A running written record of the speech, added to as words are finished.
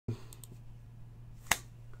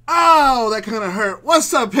Oh, that kind of hurt.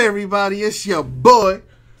 What's up, everybody? It's your boy,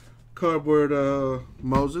 Cardboard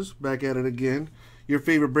Moses, back at it again. Your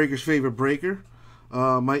favorite breaker's favorite breaker.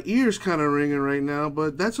 My ear's kind of ringing right now,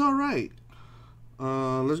 but that's all right.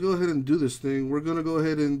 Let's go ahead and do this thing. We're going to go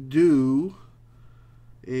ahead and do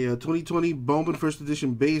a 2020 Bowman First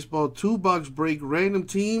Edition Baseball 2-box break random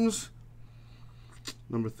teams.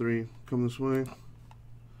 Number 3. Come this way.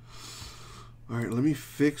 All right, let me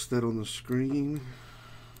fix that on the screen.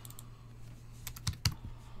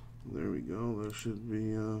 There we go. That should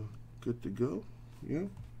be good to go. Yeah,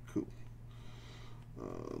 cool.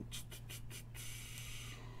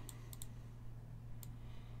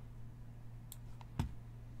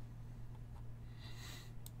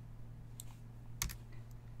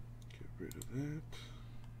 Get rid of that.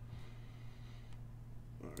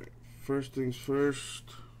 All right, first things first.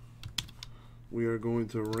 We are going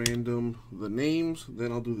to random the names,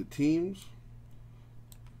 then I'll do the teams.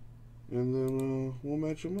 And then we'll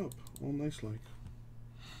match them up. All nice like.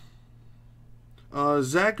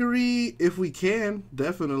 Zachary, if we can,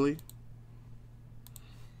 definitely.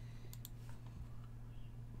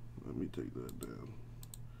 Let me take that down.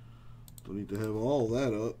 Don't need to have all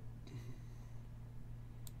that up.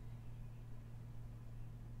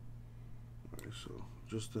 Alright, so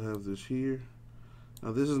just to have this here.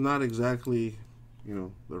 Now this is not exactly, you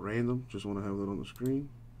know, the random. Just want to have that on the screen.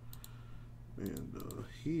 And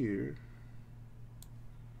here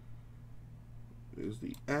is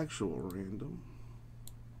the actual random.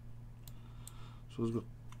 So let's go.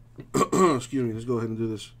 Excuse me. Let's go ahead and do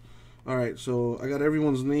this. All right. So I got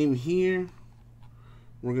everyone's name here.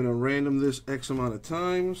 We're gonna random this X amount of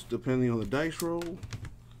times, depending on the dice roll.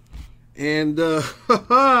 And it's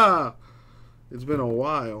been a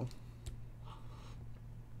while.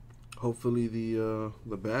 Hopefully the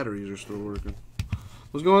batteries are still working.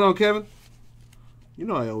 What's going on, Kevin? You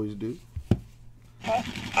know I always do.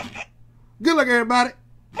 Good luck, everybody.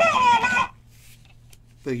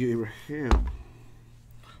 Thank you, Abraham.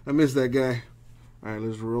 I missed that guy. All right,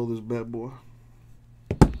 let's roll this bad boy.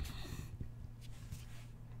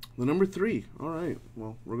 The number 3. All right.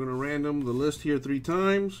 Well, we're going to random the list here 3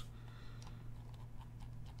 times.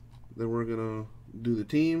 Then we're going to do the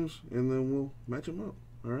teams, and then we'll match them up.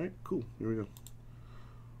 All right, cool. Here we go.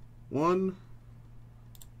 1,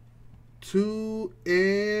 2,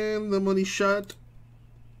 and the money shot.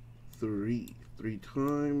 3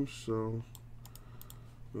 times. So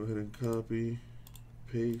go ahead and copy,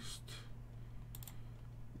 paste.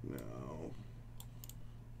 Now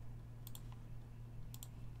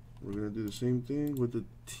we're gonna do the same thing with the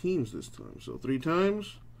teams this time. So 3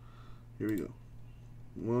 times. Here we go.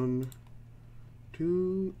 1,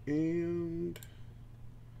 2, and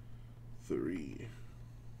 3.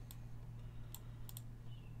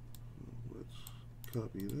 Let's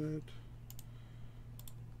copy that,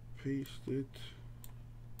 paste it.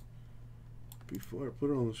 Before I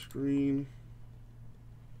put it on the screen,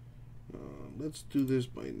 let's do this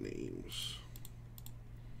by names.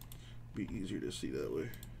 Be easier to see that way.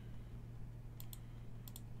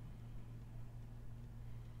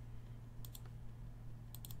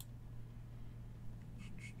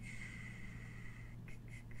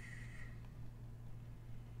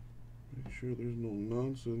 Make sure there's no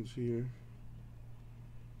nonsense here.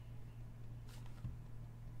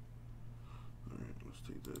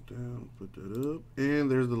 Take that down, put that up, and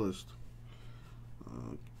there's the list.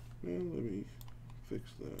 And let me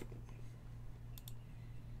fix that.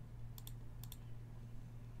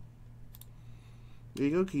 There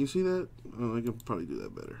you go. Can you see that? Oh, I can probably do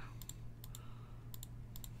that better.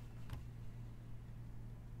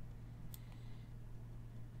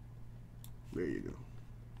 There you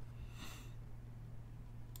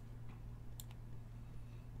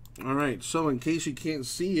go. All right. So in case you can't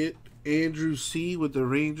see it, Andrew C. with the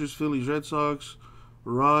Rangers, Phillies, Red Sox.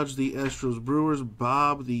 Raj, the Astros, Brewers.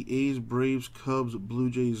 Bob, the A's, Braves, Cubs, Blue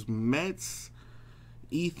Jays, Mets.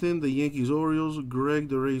 Ethan, the Yankees, Orioles. Greg,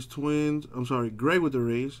 the Rays, Twins. I'm sorry, Greg with the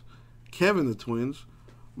Rays. Kevin, the Twins.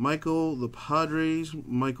 Michael, the Padres.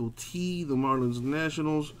 Michael T., the Marlins,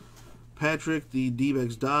 Nationals. Patrick, the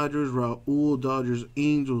D-backs, Dodgers. Raul, Dodgers,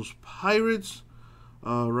 Angels, Pirates.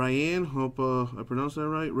 Ryan, hope I pronounced that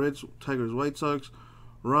right. Reds, Tigers, White Sox.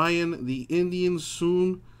 Ryan, the Indians.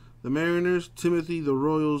 Soon, the Mariners. Timothy, the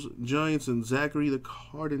Royals, Giants, and Zachary, the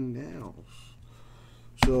Cardinals.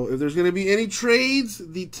 So if there's going to be any trades,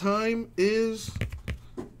 the time is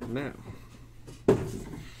now.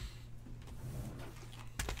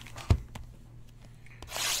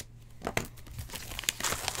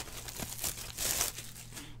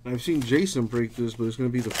 I've seen Jason break this, but it's going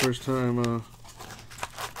to be the first time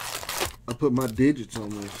I put my digits on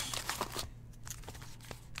this.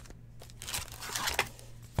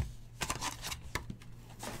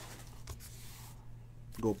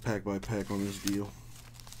 Go pack by pack on this deal.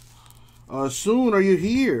 Soon, are you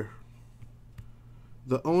here?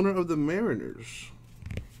 The owner of the Mariners.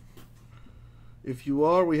 If you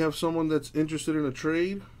are, we have someone that's interested in a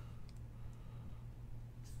trade.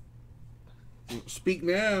 Speak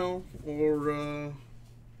now, or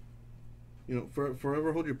you know,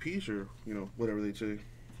 forever hold your peace, or you know, whatever they say.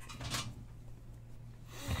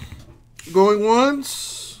 Going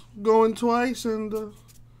once, going twice, and all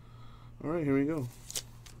right, here we go.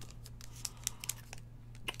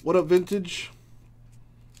 What up, Vintage?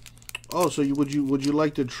 Oh, so would you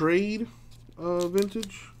like to trade,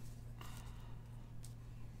 Vintage?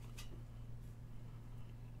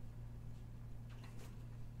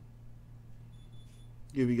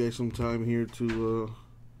 Give you guys some time here to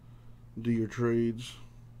do your trades.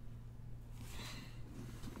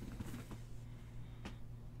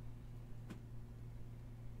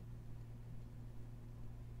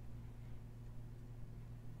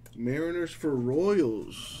 Mariners for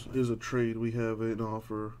Royals is a trade we have in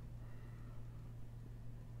offer.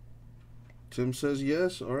 Tim says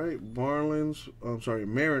yes. All right, Mariners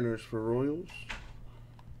for Royals.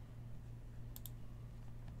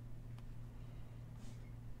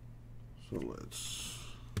 So let's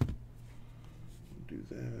do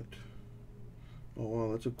that. Oh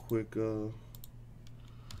wow, that's a quick little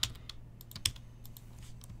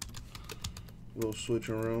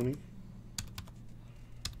switcheroni.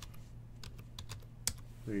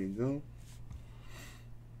 There you go.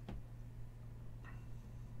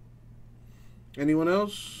 Anyone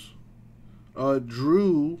else?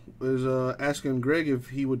 Drew is asking Greg if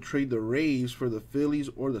he would trade the Rays for the Phillies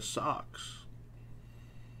or the Sox.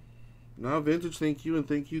 Now, Vintage, thank you, and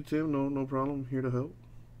thank you, Tim. No problem. I'm here to help.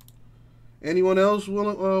 Anyone else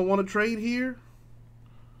want to trade here?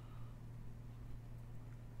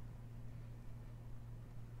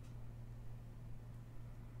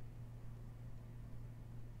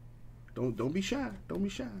 Don't be shy. Don't be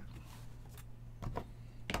shy.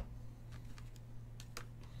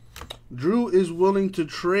 Drew is willing to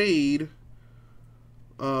trade.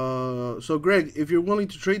 So Greg, if you're willing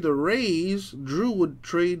to trade the Rays, Drew would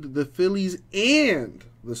trade the Phillies and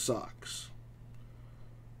the Sox.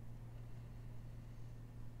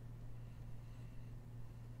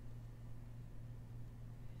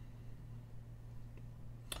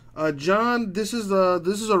 John, this is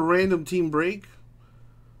a random team break.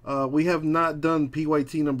 We have not done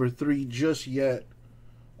PYT number 3 just yet.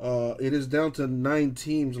 It is down to 9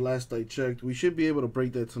 teams last I checked. We should be able to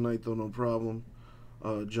break that tonight though, no problem,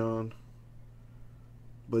 John.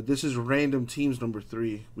 But this is random teams number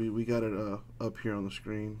 3. We got it up here on the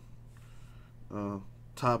screen.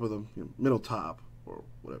 Top of the middle top or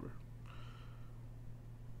whatever.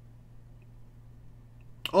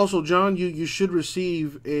 Also, John, you should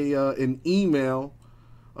receive an email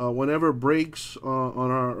whenever breaks on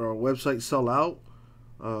our website sell out.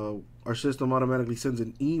 Our system automatically sends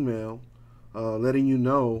an email letting you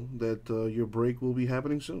know that your break will be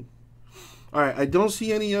happening soon. All right, I don't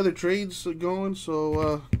see any other trades going,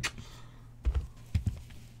 so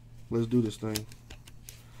let's do this thing.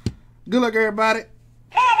 Good luck, everybody.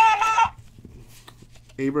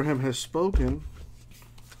 Abraham has spoken.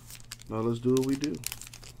 Now let's do what we do.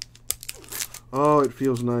 Oh, it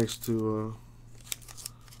feels nice to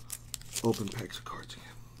open packs of cards again.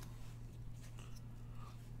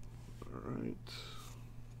 All right.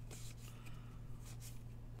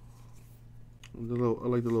 I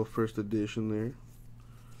like the little first edition there.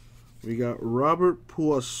 We got Robert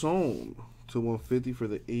Puason to 150 for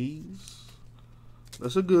the A's.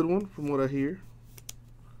 That's a good one from what I hear.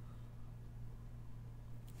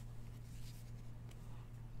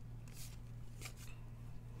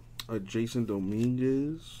 Jason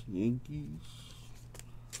Dominguez, Yankees.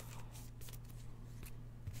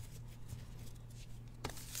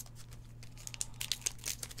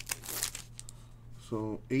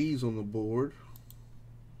 So A's on the board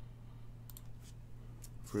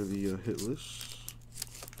for the hit list.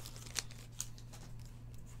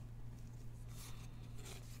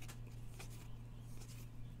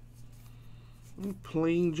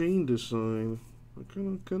 Plain Jane design. I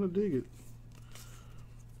kind of dig it.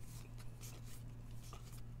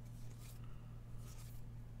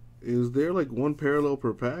 Is there like one parallel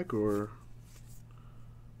per pack, or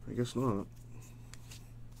I guess not.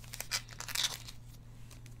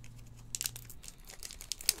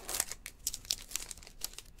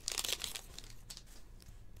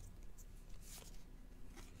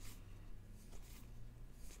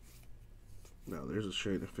 Now there's a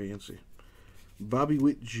shade of fancy. Bobby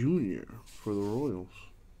Witt Jr. for the Royals.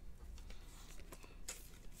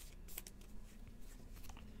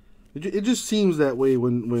 It just seems that way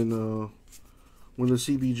when the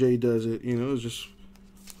CBJ does it. You know, it's just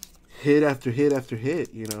hit after hit after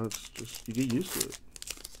hit. You know, it's just, you get used to it.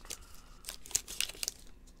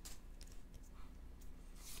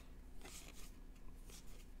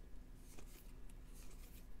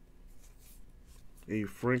 A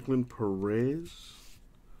Franklin Perez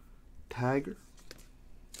Tiger.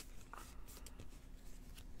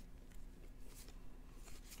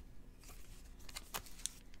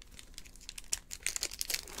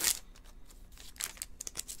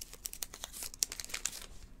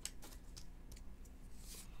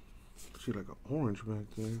 See, like an orange back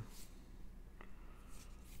there.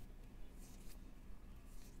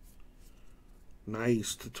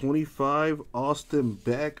 Nice. To 25, Austin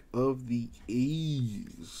Beck of the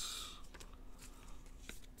A's.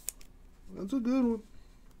 That's a good one.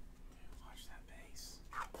 Watch that base.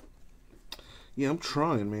 Yeah, I'm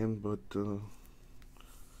trying, man, but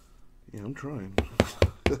yeah, I'm trying.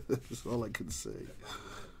 That's all I can say.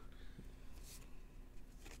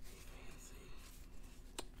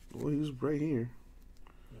 Well, he's right here.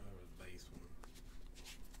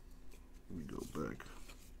 Let me go back.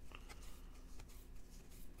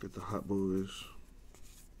 Get the hot boys.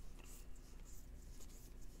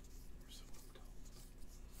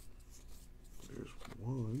 There's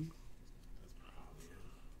one. That's probably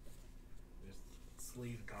it. Just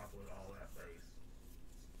sleeve goblet all that base.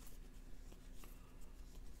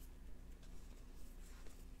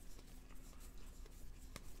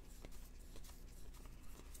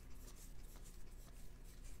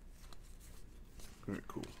 Very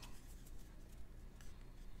cool.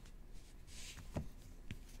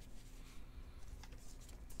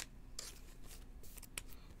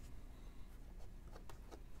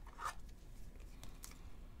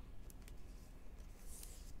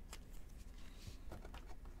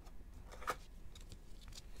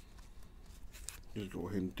 Just go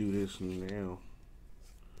ahead and do this now.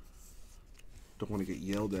 Don't want to get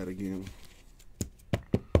yelled at again.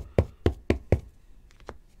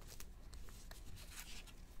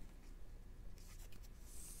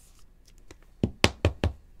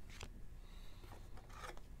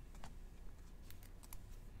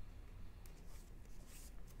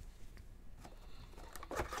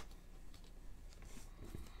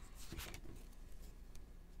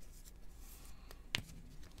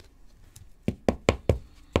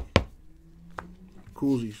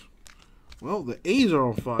 Coolsies. Well, the A's are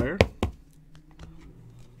on fire.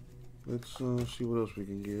 Let's see what else we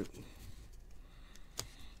can get.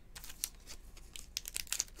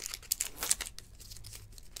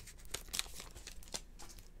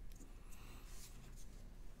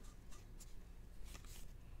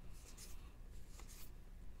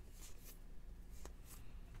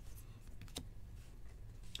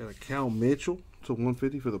 Got a Cal Mitchell to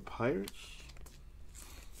 150 for the Pirates.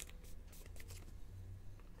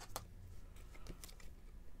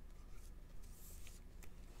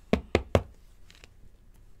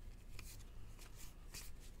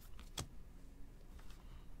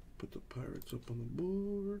 Put the Pirates up on the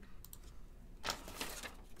board.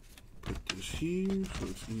 Put this here so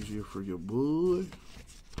it's easier for your boy.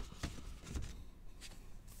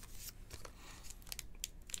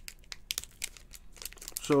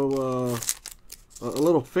 So, a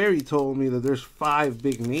little fairy told me that there's 5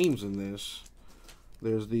 big names in this.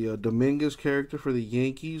 There's the Dominguez character for the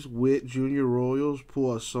Yankees, Witt Jr. Royals,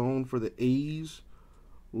 Poisson for the A's,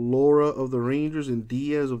 Laura of the Rangers, and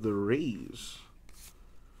Diaz of the Rays.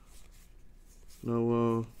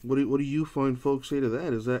 Now, what do you find folks say to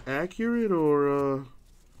that? Is that accurate or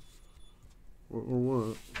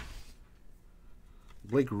what?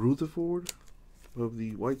 Blake Rutherford of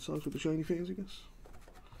the White Sox with the shiny fans, I guess.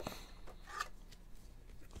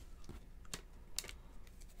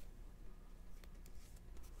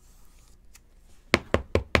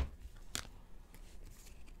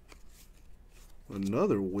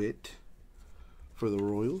 Another Witt for the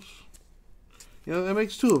Royals. Yeah, that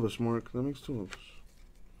makes 2 of us, Mark. That makes 2 of us.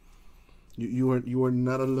 You are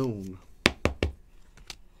not alone.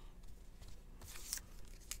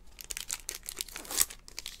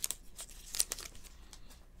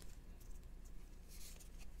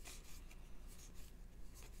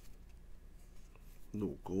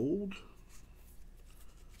 No gold.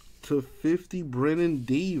 To 50, Brennan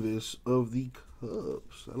Davis of the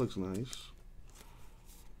Cubs. That looks nice.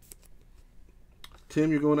 Tim,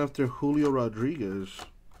 you're going after Julio Rodriguez.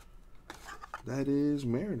 That is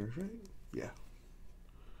Mariners, right? Yeah.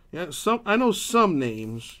 Yeah, I know some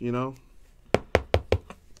names, you know.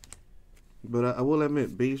 But I will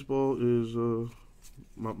admit, baseball is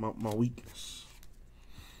my weakness.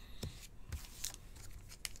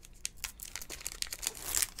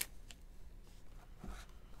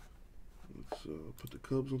 Let's put the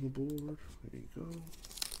Cubs on the board. There you go.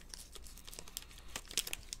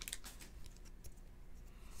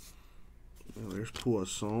 Now there's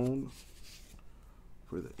Poisson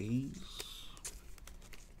for the A's.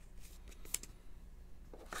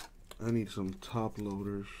 I need some top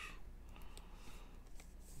loaders.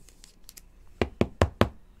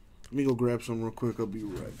 Let me go grab some real quick. I'll be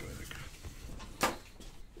right back.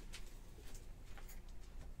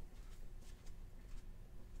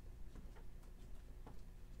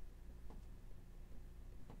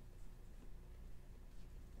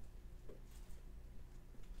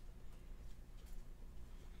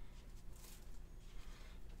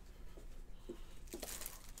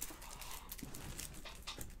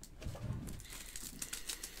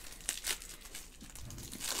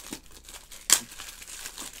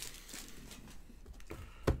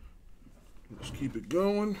 Let's keep it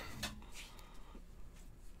going.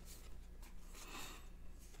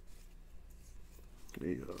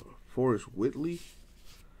 Forrest Whitley,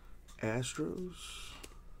 Astros.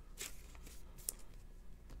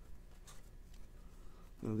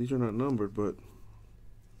 Now, these are not numbered, but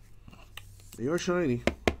they are shiny.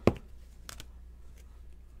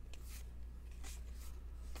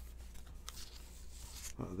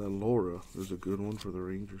 That Laura is a good one for the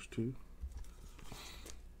Rangers, too.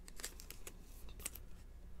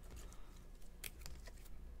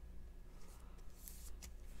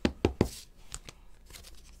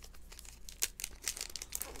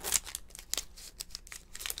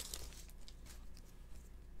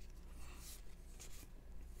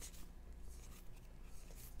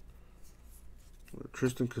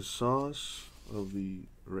 Tristan Casas of the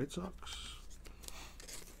Red Sox.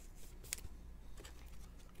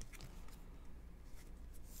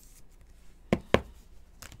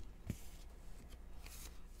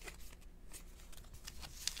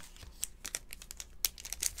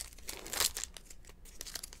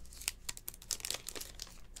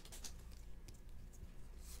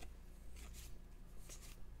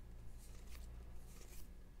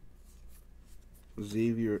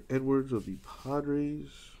 Xavier Edwards of the Padres.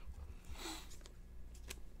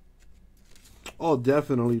 Oh,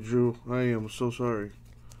 definitely, Drew. I am so sorry.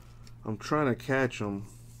 I'm trying to catch him.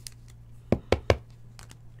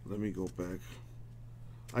 Let me go back.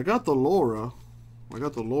 I got the Laura. I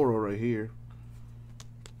got the Laura right here.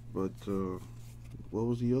 But, what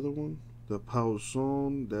was the other one? The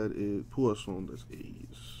Poisson. That is Poisson. That's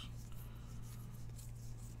A's.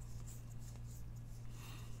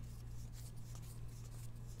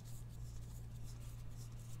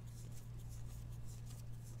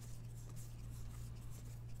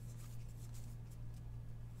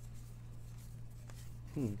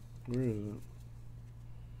 Where is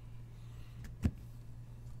it?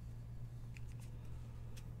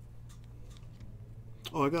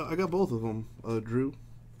 Oh, I got both of them, Drew.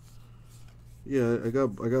 Yeah, I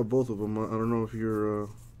got both of them. I don't know if you're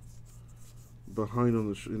behind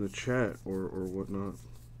on in the chat or whatnot.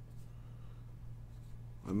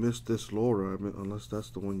 I missed this Laura. Unless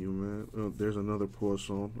that's the one you meant. Oh, there's another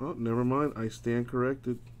Poisson. Oh, never mind. I stand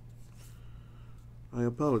corrected. I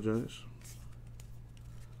apologize.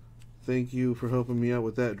 Thank you for helping me out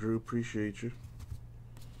with that, Drew. Appreciate you.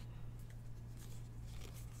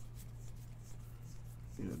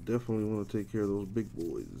 Yeah, definitely want to take care of those big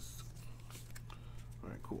boys.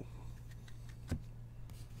 Alright, cool.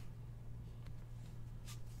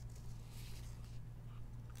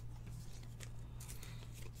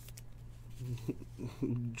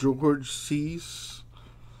 George Cease.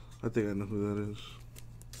 I think I know who that is.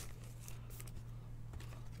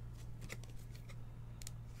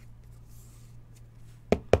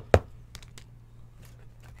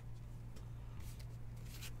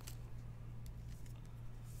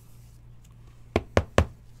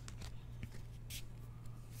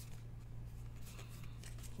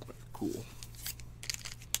 Cool.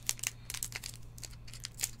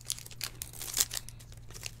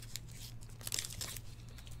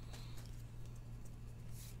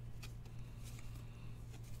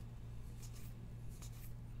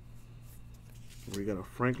 We got a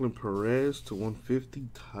Franklin Perez to 150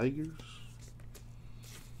 Tigers.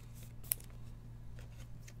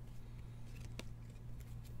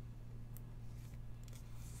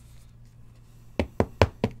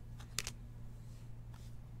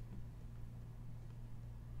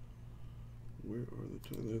 Where are the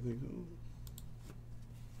two? There they go.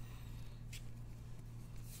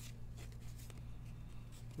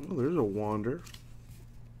 Oh, there's a Wander.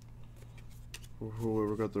 For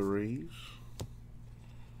whoever got the Rays.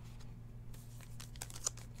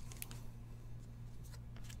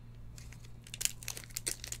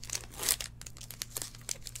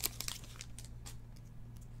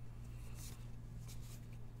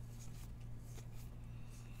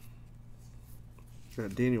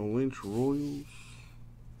 Got Daniel Lynch, Royals.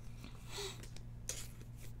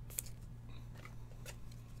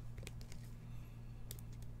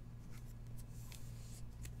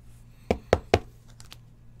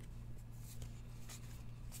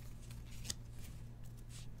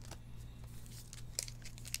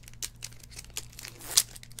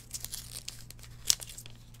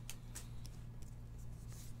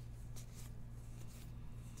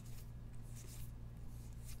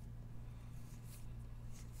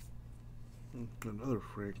 Another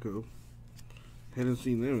Franco. Hadn't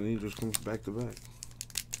seen them, and he just comes back to back.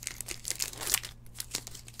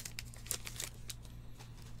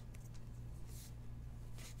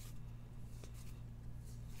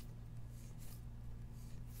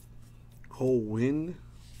 Cole Winn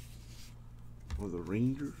for the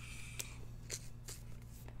Rangers.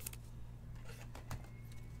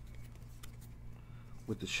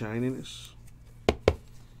 With the shininess.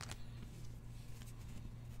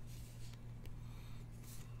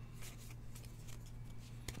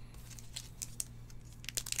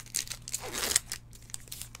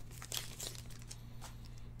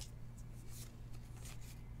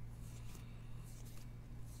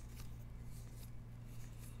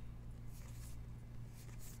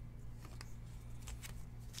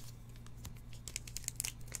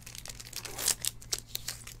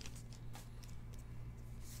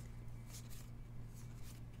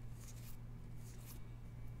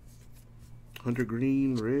 Hunter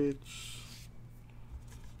Green, Reds.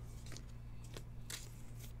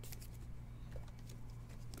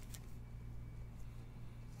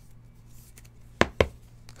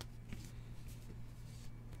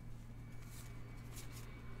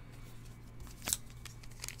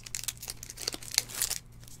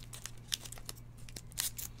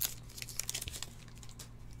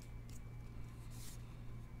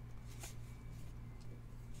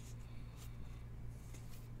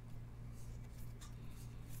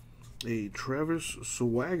 A Travis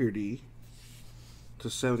Swaggerty to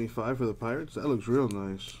 75 for the Pirates. That looks real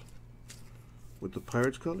nice. With the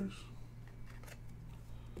Pirates colors.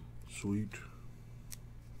 Sweet.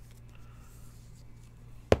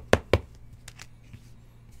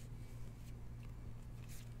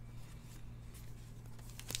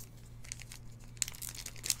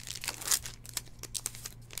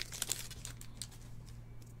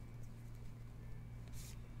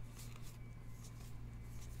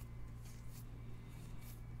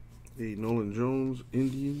 A Nolan Jones,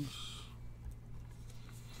 Indians.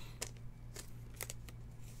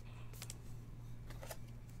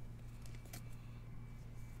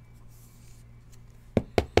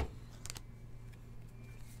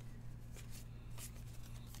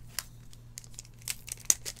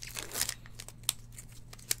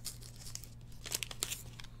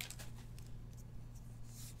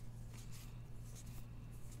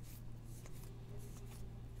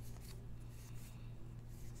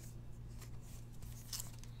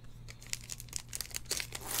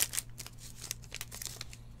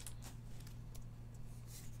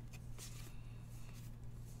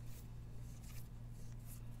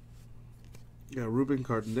 Got Ruben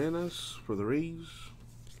Cardenas for the Rays.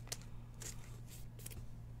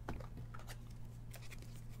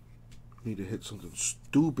 Need to hit something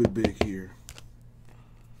stupid big here.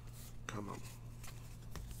 Come on.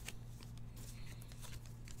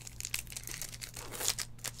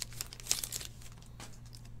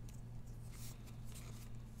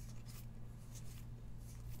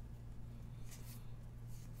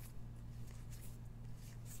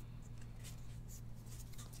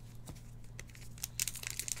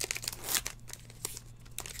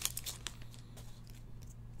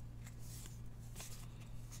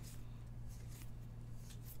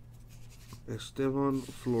 Estevan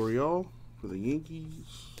Florial for the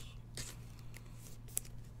Yankees.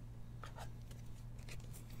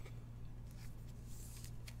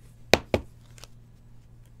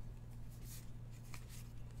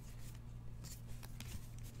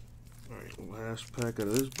 Alright, last pack out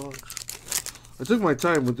of this box. I took my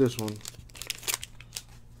time with this one.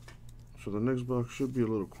 So the next box should be a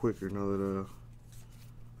little quicker now that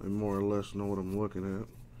I more or less know what I'm looking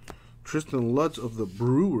at. Tristan Lutz of the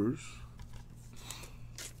Brewers.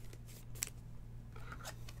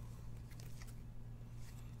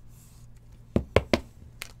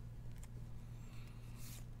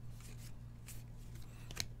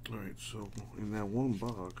 Alright, so in that one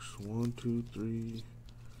box. 1, 2, 3.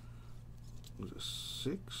 Was it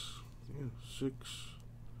 6? Yeah, 6.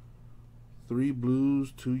 3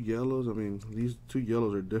 blues, 2 yellows. I mean, these 2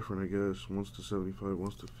 yellows are different, I guess. One's to 75,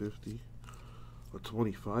 one's to 50. A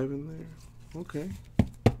 25 in there. Okay.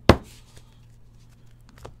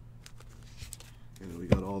 And we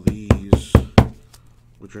got all these,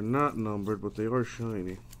 which are not numbered, but they are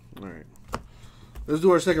shiny. All right. Let's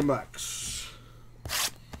do our second box.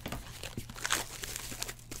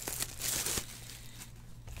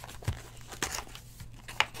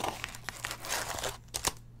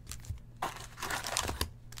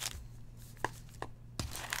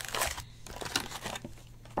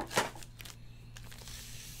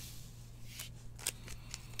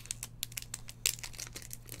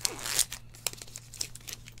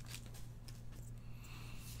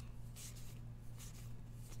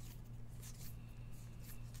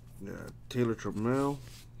 Yeah, Taylor Trammell,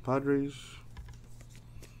 Padres.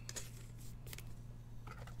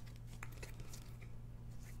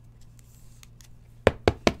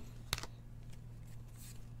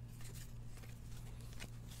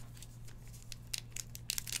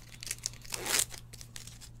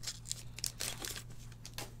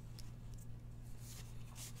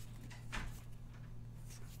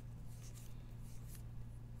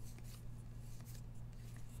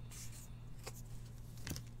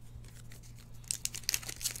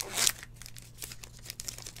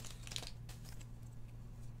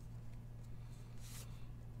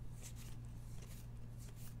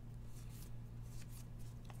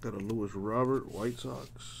 Got a Lewis Robert, White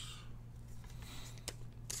Sox.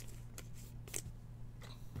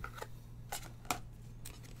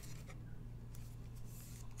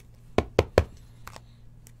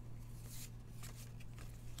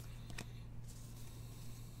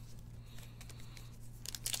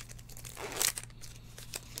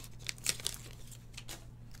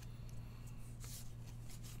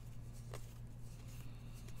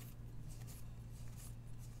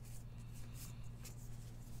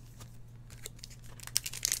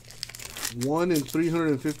 One in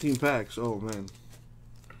 315 packs. Oh, man.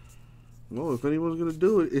 Well, if anyone's going to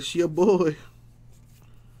do it, it's your boy.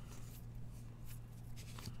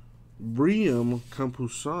 Briam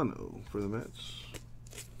Campusano for the Mets.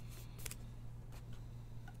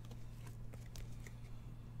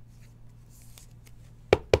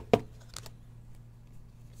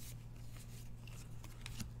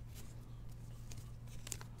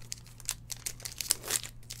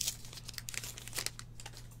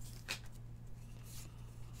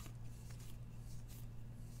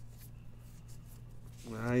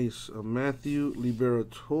 Nice. A Matthew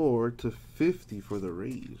Liberatore to 50 for the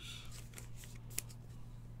Rays.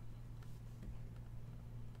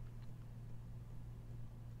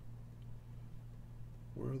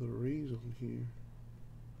 Where are the Rays on here?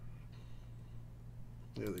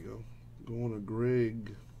 There they go. Going to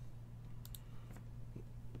Greg.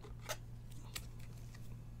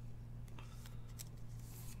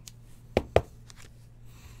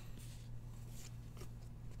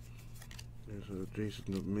 There's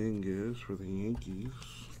Jason Dominguez for the Yankees.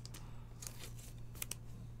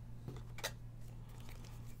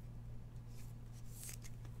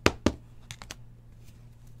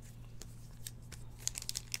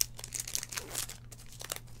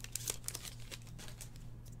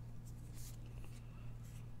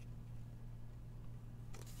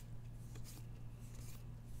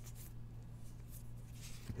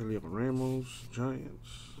 Elliot Ramos, Giants.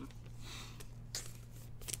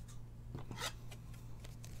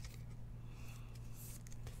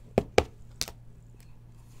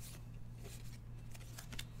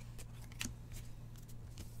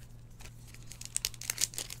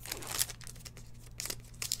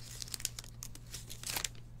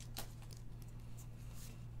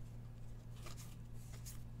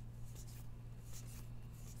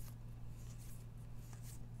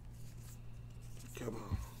 Come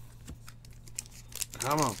on.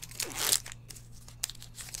 Come on.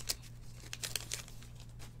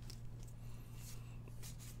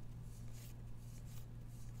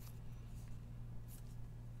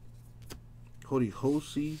 Cody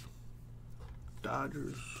Hosey,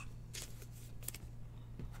 Dodgers.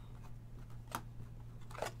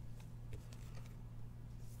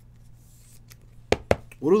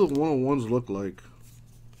 What do the one-on-ones look like?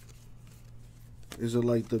 Is it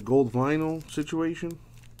like the gold vinyl situation?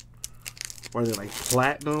 Or are they like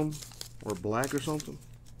platinum or black or something?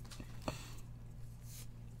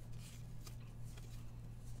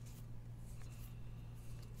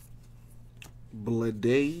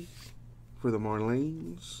 Blade for the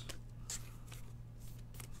Marlins.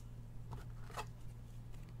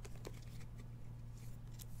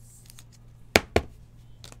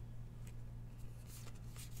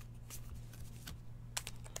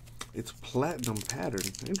 It's platinum pattern.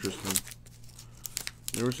 Interesting.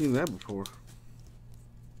 Never seen that before.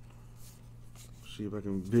 See if I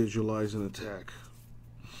can visualize an attack.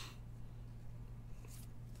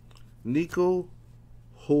 Nico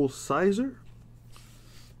Holsizer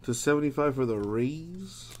to 75 for the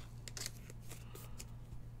Rays.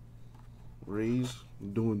 Rays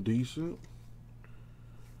doing decent.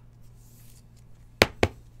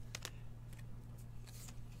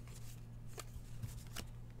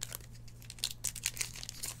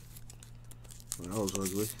 That was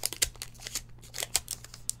ugly.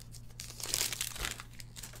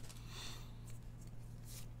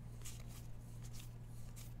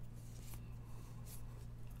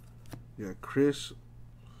 Yeah, Chris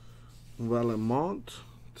Valemont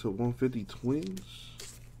to 150 Twins.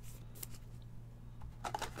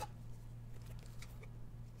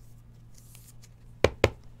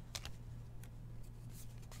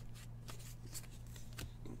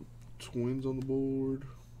 Twins on the board.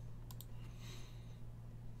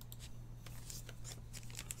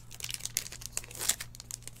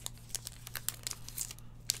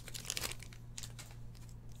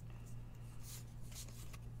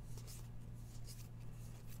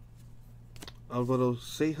 Alvaro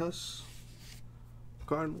Seijas,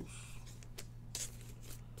 Cardinals.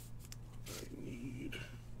 I need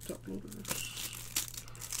top loaders.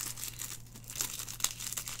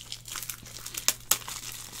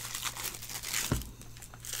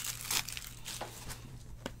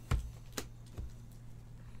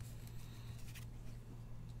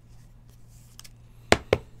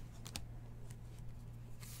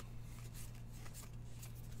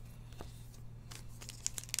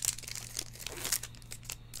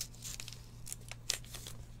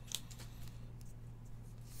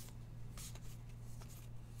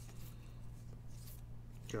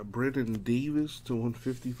 Got Brendan Davis to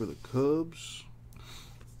 150 for the Cubs.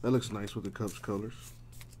 That looks nice with the Cubs colors.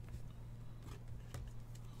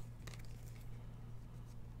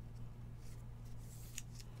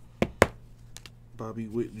 Bobby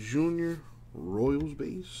Witt Jr. Royals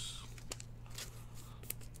base.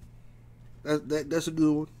 That's a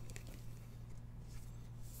good one.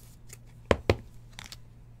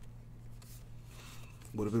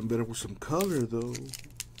 Would have been better with some color though.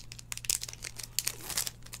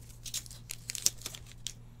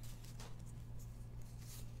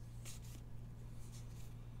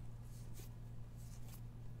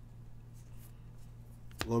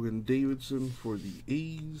 Logan Davidson for the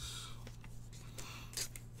A's.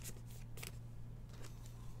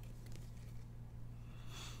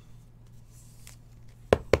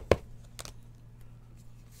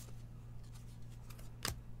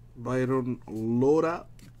 Byron Lora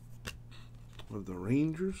of the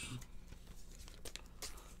Rangers.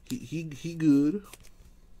 He good.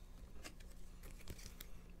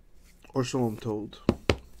 Or so I'm told.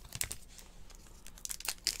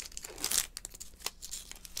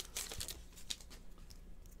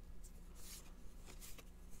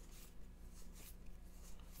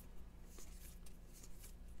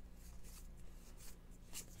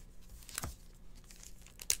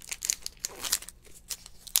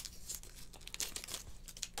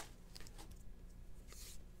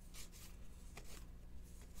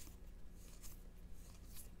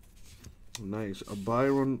 Nice. A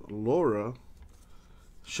Byron Lora.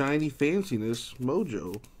 Shiny Fanciness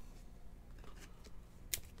Mojo.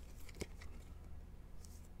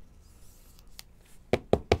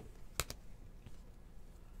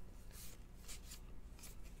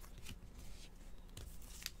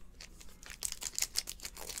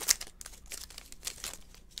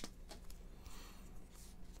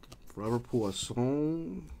 Robert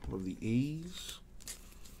Poisson of the A's.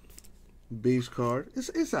 Base card.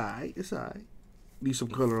 It's alright. It's alright. Need some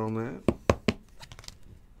color on that.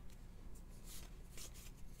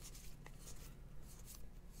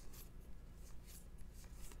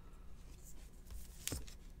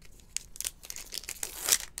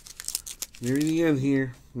 Near the end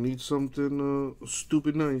here. Need something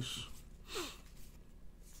stupid nice.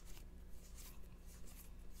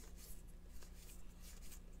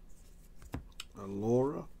 A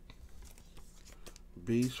Laura.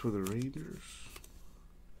 Base for the Rangers.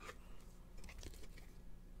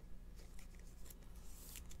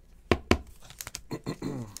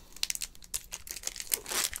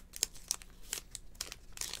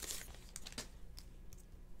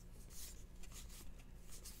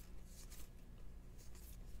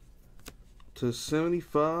 To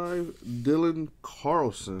 75, Dylan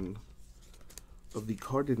Carlson of the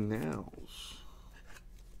Cardinals.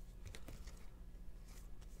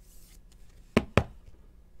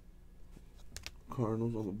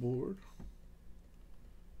 Cardinals on the board.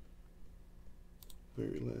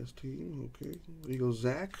 Very last team. Okay. There you go,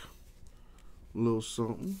 Zach. A little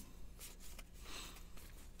something.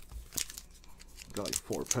 Got like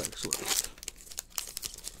 4 packs left.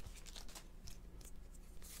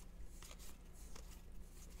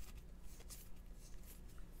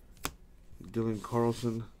 Dylan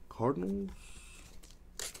Carlson, Cardinals.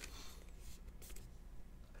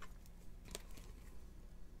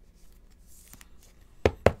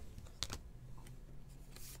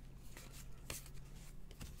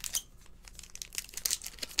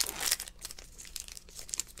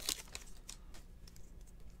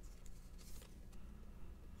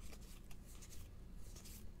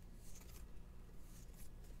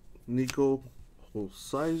 Nico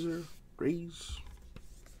Holsizer, Rays.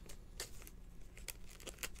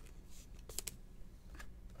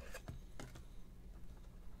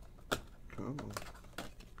 Come on.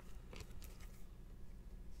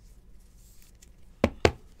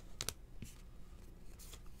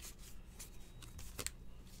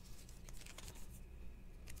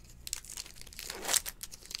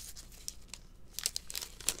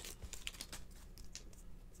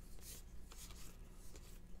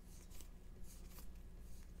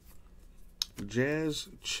 Jazz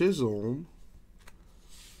Chisholm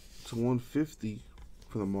to 150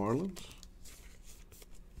 for the Marlins.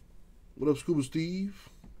 What up, Scuba Steve?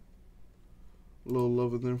 A little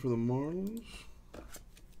love in there for the Marlins.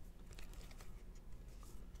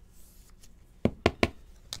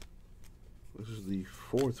 This is the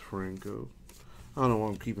 4th Franco. I don't know why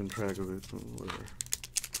I'm keeping track of it. Whatever.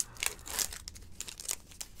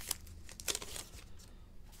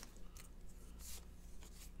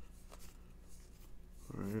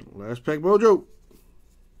 Alright, last pack mojo.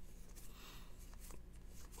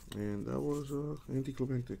 And that was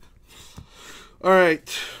anticlimactic.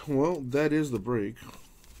 Alright, well, that is the break.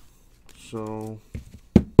 So,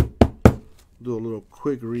 do a little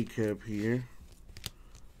quick recap here.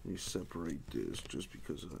 Let me separate this just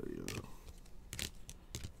because I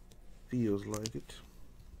feels like it.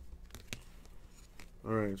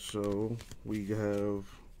 Alright, so we have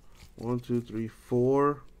 1, 2, 3,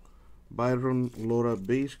 4 Byron Lora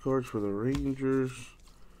base cards for the Rangers,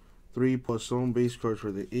 3 Poisson base cards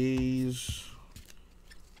for the A's,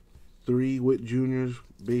 3 Witt Juniors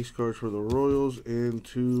base cards for the Royals, and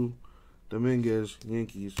 2 Dominguez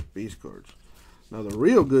Yankees base cards. Now the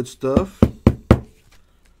real good stuff,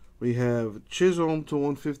 we have Chisholm to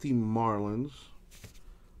 150 Marlins,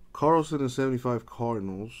 Carlson to 75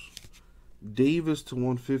 Cardinals, Davis to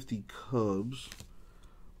 150 Cubs,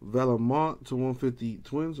 Valamont to 150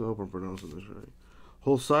 Twins. I hope I'm pronouncing this right.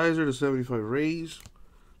 Holsizer to 75 Rays.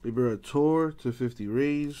 Liberator to 50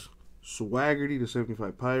 Rays. Swaggerty to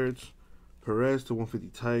 75 Pirates. Perez to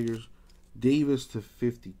 150 Tigers. Davis to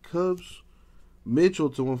 50 Cubs. Mitchell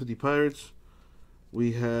to 150 Pirates.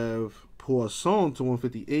 We have Poisson to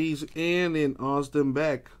 150 A's. And then Austin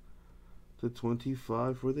back to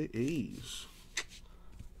 25 for the A's.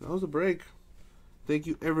 That was the break. Thank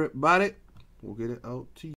you, everybody. We'll get it out to you.